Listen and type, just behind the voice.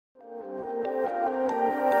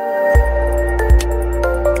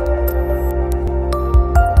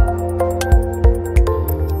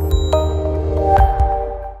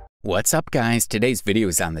What's up, guys? Today's video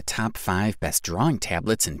is on the top 5 best drawing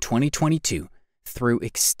tablets in 2022. Through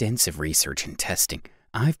extensive research and testing,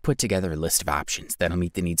 I've put together a list of options that'll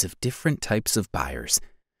meet the needs of different types of buyers.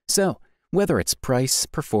 So, whether it's price,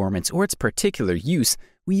 performance, or its particular use,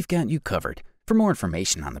 we've got you covered. For more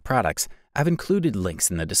information on the products, I've included links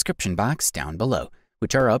in the description box down below,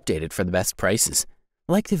 which are updated for the best prices.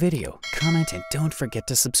 Like the video, comment, and don't forget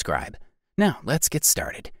to subscribe. Now, let's get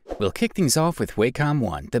started. We'll kick things off with Wacom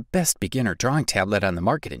One, the best beginner drawing tablet on the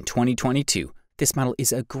market in 2022. This model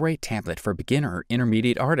is a great tablet for beginner or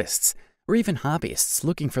intermediate artists, or even hobbyists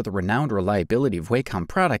looking for the renowned reliability of Wacom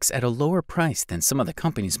products at a lower price than some of the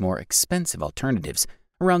company's more expensive alternatives.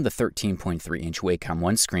 Around the 13.3-inch Wacom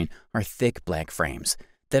One screen are thick black frames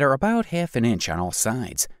that are about half an inch on all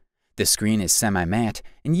sides. The screen is semi-matte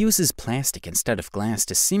and uses plastic instead of glass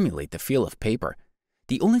to simulate the feel of paper.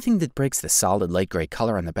 The only thing that breaks the solid light gray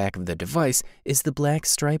color on the back of the device is the black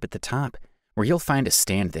stripe at the top, where you'll find a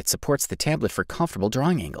stand that supports the tablet for comfortable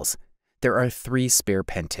drawing angles. There are 3 spare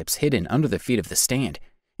pen tips hidden under the feet of the stand,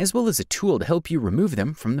 as well as a tool to help you remove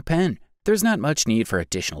them from the pen. There's not much need for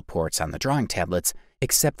additional ports on the drawing tablets,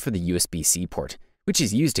 except for the USB-C port, which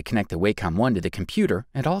is used to connect the Wacom One to the computer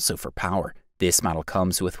and also for power. This model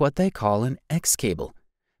comes with what they call an X cable.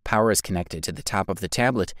 Power is connected to the top of the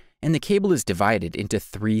tablet, and the cable is divided into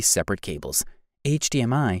 3 separate cables: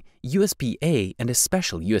 HDMI, USB-A, and a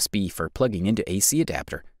special USB for plugging into AC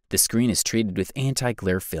adapter. The screen is treated with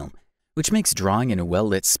anti-glare film, which makes drawing in a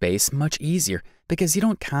well-lit space much easier because you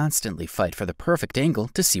don't constantly fight for the perfect angle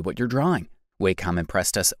to see what you're drawing. Wacom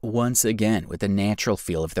impressed us once again with the natural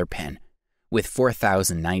feel of their pen. With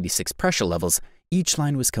 4,096 pressure levels, each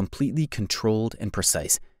line was completely controlled and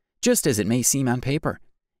precise, just as it may seem on paper.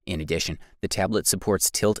 In addition, the tablet supports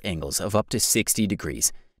tilt angles of up to 60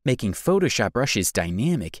 degrees, making Photoshop brushes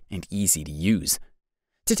dynamic and easy to use.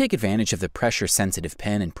 To take advantage of the pressure-sensitive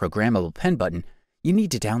pen and programmable pen button, you need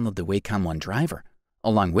to download the Wacom One driver.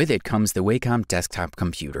 Along with it comes the Wacom desktop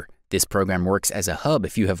computer. This program works as a hub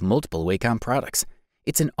if you have multiple Wacom products.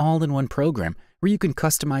 It's an all-in-one program where you can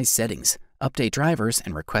customize settings, update drivers,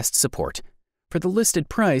 and request support. For the listed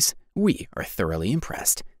price, we are thoroughly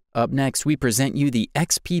impressed. Up next, we present you the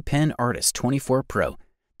XP Pen Artist 24 Pro,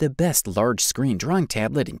 the best large screen drawing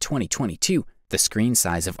tablet in 2022. The screen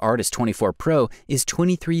size of Artist 24 Pro is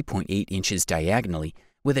 23.8 inches diagonally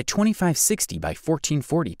with a 2560 by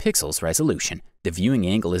 1440 pixels resolution. The viewing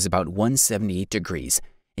angle is about 178 degrees,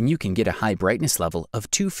 and you can get a high brightness level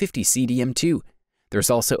of 250 CDM2. There's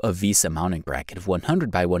also a VESA mounting bracket of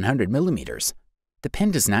 100 by 100 millimeters. The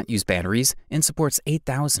pen does not use batteries and supports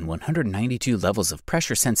 8,192 levels of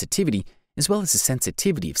pressure sensitivity, as well as a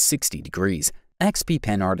sensitivity of 60 degrees. XP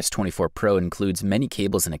Pen Artist 24 Pro includes many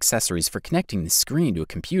cables and accessories for connecting the screen to a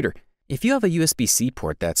computer. If you have a USB-C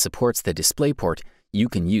port that supports the display port, you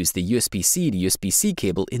can use the USB-C to USB-C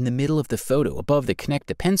cable in the middle of the photo above the Connect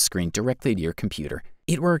the Pen screen directly to your computer.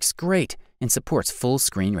 It works great and supports full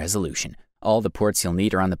screen resolution. All the ports you'll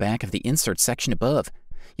need are on the back of the insert section above.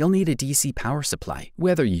 You'll need a DC power supply,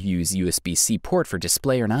 whether you use USB-C port for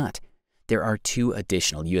display or not. There are 2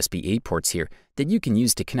 additional USB-A ports here that you can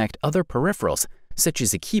use to connect other peripherals, such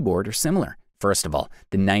as a keyboard or similar. First of all,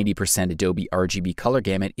 the 90% Adobe RGB color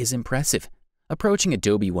gamut is impressive. Approaching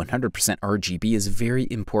Adobe 100% RGB is very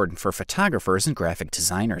important for photographers and graphic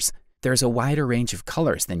designers. There's a wider range of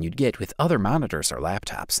colors than you'd get with other monitors or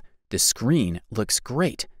laptops. The screen looks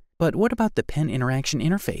great, but what about the pen interaction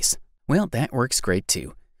interface? Well, that works great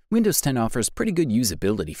too. Windows 10 offers pretty good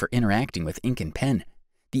usability for interacting with ink and pen.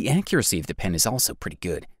 The accuracy of the pen is also pretty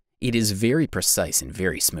good. It is very precise and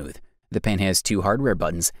very smooth. The pen has 2 hardware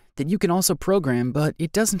buttons that you can also program, but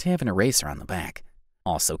it doesn't have an eraser on the back.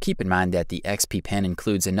 Also, keep in mind that the XP Pen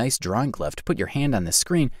includes a nice drawing glove to put your hand on the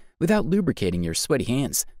screen without lubricating your sweaty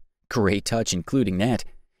hands. Great touch including that.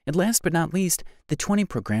 And last but not least, the 20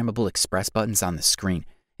 programmable express buttons on the screen,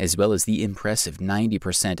 as well as the impressive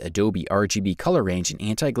 90% Adobe RGB color range and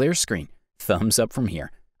anti-glare screen. Thumbs up from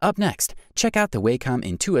here. Up next, check out the Wacom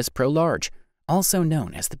Intuos Pro Large, also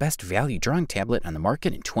known as the best value drawing tablet on the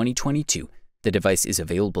market in 2022. The device is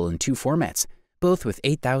available in 2 formats, both with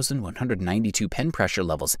 8,192 pen pressure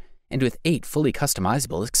levels and with 8 fully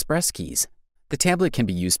customizable express keys. The tablet can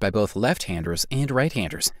be used by both left-handers and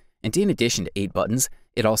right-handers, and in addition to 8 buttons,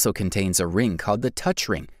 it also contains a ring called the Touch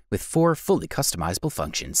Ring with 4 fully customizable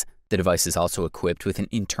functions. The device is also equipped with an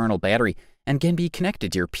internal battery and can be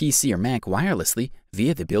connected to your PC or Mac wirelessly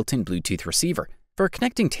via the built-in Bluetooth receiver. For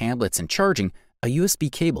connecting tablets and charging, a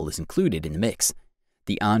USB cable is included in the mix.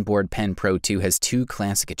 The onboard Pen Pro 2 has 2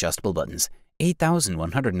 classic adjustable buttons,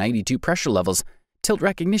 8,192 pressure levels, tilt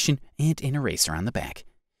recognition, and an eraser on the back.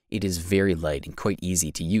 It is very light and quite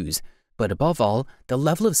easy to use, but above all, the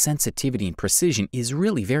level of sensitivity and precision is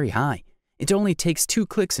really very high. It only takes 2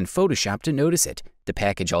 clicks in Photoshop to notice it. The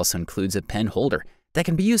package also includes a pen holder that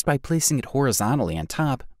can be used by placing it horizontally on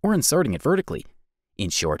top or inserting it vertically. In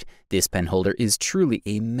short, this pen holder is truly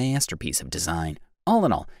a masterpiece of design. All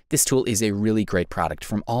in all, this tool is a really great product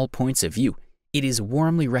from all points of view. It is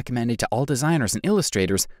warmly recommended to all designers and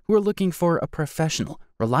illustrators who are looking for a professional,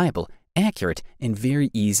 reliable, accurate, and very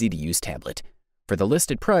easy to use tablet. For the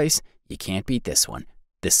listed price, you can't beat this one.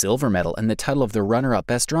 The silver medal and the title of the runner-up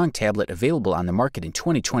best drawing tablet available on the market in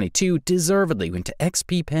 2022 deservedly went to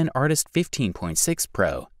XP Pen Artist 15.6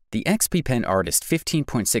 Pro. The XP Pen Artist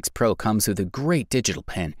 15.6 Pro comes with a great digital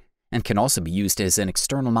pen and can also be used as an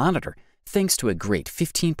external monitor thanks to a great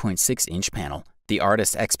 15.6-inch panel. The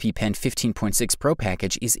Artist XP Pen 15.6 Pro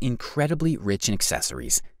package is incredibly rich in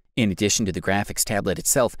accessories. In addition to the graphics tablet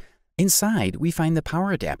itself, inside we find the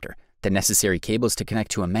power adapter, the necessary cables to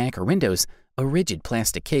connect to a Mac or Windows, a rigid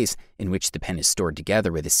plastic case in which the pen is stored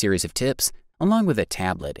together with a series of tips. Along with a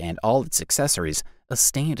tablet and all its accessories, a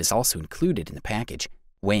stand is also included in the package.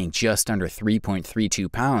 Weighing just under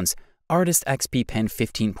 3.32 pounds, Artist XP Pen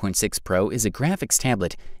 15.6 Pro is a graphics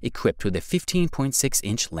tablet equipped with a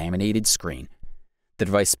 15.6-inch laminated screen. The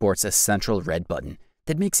device sports a central red button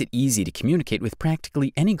that makes it easy to communicate with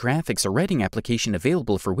practically any graphics or writing application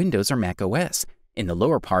available for Windows or Mac OS. In the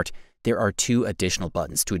lower part, there are 2 additional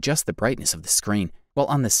buttons to adjust the brightness of the screen, while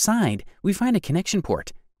on the side, we find a connection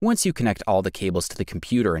port. Once you connect all the cables to the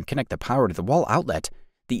computer and connect the power to the wall outlet,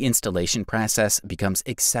 the installation process becomes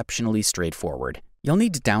exceptionally straightforward. You'll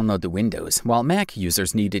need to download the Windows, while Mac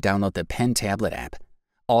users need to download the Pen Tablet app.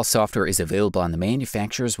 All software is available on the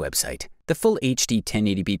manufacturer's website. The full HD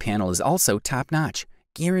 1080p panel is also top-notch,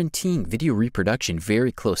 guaranteeing video reproduction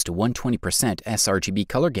very close to 120% sRGB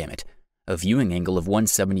color gamut, a viewing angle of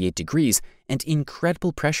 178 degrees, and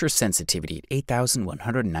incredible pressure sensitivity at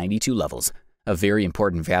 8,192 levels, a very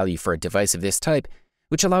important value for a device of this type,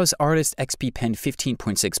 which allows Artist XP Pen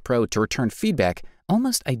 15.6 Pro to return feedback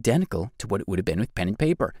almost identical to what it would have been with pen and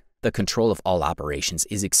paper. The control of all operations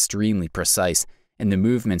is extremely precise, and the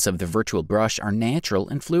movements of the virtual brush are natural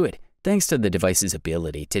and fluid. Thanks to the device's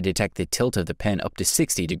ability to detect the tilt of the pen up to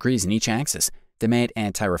 60 degrees in each axis, the matte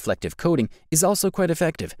anti-reflective coating is also quite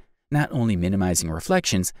effective, not only minimizing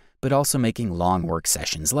reflections, but also making long work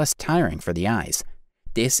sessions less tiring for the eyes.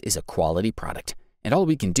 This is a quality product, and all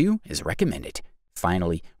we can do is recommend it.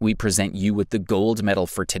 Finally, we present you with the gold medal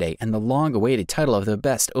for today and the long-awaited title of the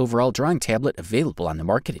best overall drawing tablet available on the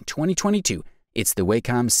market in 2022. It's the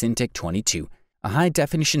Wacom Cintiq 22, a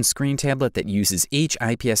high-definition screen tablet that uses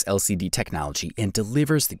IPS LCD technology and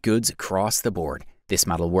delivers the goods across the board. This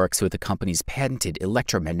model works with the company's patented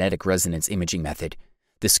electromagnetic resonance imaging method.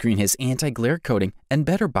 The screen has anti-glare coating and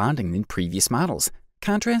better bonding than previous models.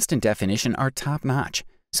 Contrast and definition are top-notch,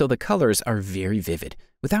 so the colors are very vivid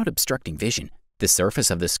without obstructing vision. The surface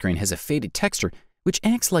of the screen has a faded texture, which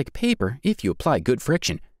acts like paper if you apply good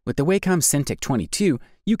friction. With the Wacom Cintiq 22,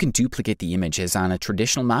 you can duplicate the image as on a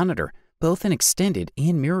traditional monitor, both in extended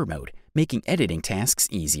and mirror mode, making editing tasks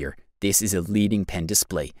easier. This is a leading pen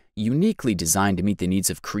display, uniquely designed to meet the needs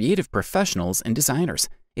of creative professionals and designers.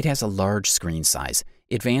 It has a large screen size,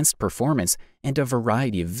 advanced performance, and a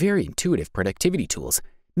variety of very intuitive productivity tools,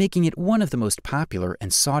 making it one of the most popular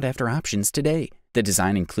and sought-after options today. The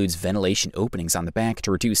design includes ventilation openings on the back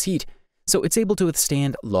to reduce heat, so it's able to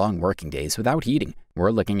withstand long working days without heating.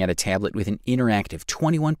 We're looking at a tablet with an interactive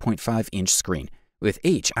 21.5-inch screen with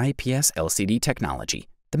IPS LCD technology.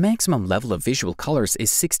 The maximum level of visual colors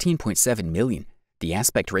is 16.7 million. The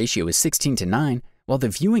aspect ratio is 16:9, while the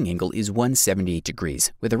viewing angle is 178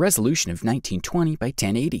 degrees with a resolution of 1920 by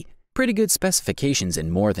 1080. Pretty good specifications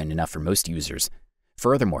and more than enough for most users.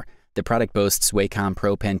 Furthermore, the product boasts Wacom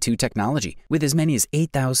Pro Pen 2 technology with as many as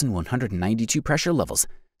 8,192 pressure levels,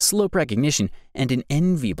 slope recognition, and an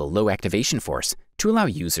enviable low activation force. To allow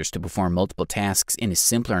users to perform multiple tasks in a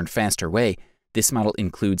simpler and faster way, this model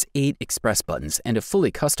includes 8 express buttons and a fully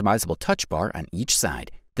customizable touch bar on each side.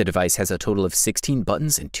 The device has a total of 16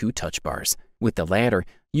 buttons and 2 touch bars. With the latter,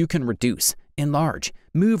 you can reduce, enlarge,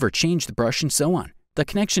 move, or change the brush and so on. The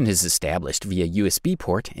connection is established via USB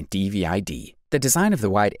port and DVI-D. The design of the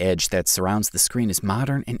wide edge that surrounds the screen is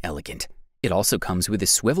modern and elegant. It also comes with a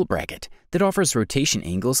swivel bracket that offers rotation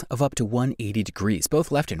angles of up to 180 degrees,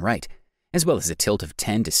 both left and right, as well as a tilt of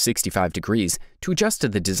 10 to 65 degrees to adjust to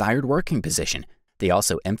the desired working position. They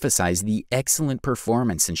also emphasize the excellent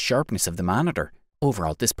performance and sharpness of the monitor.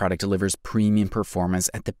 Overall, this product delivers premium performance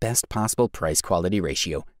at the best possible price-quality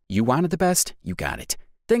ratio. You wanted the best, you got it.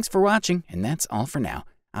 Thanks for watching, and that's all for now.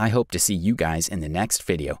 I hope to see you guys in the next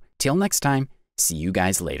video. Till next time, see you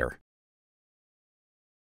guys later.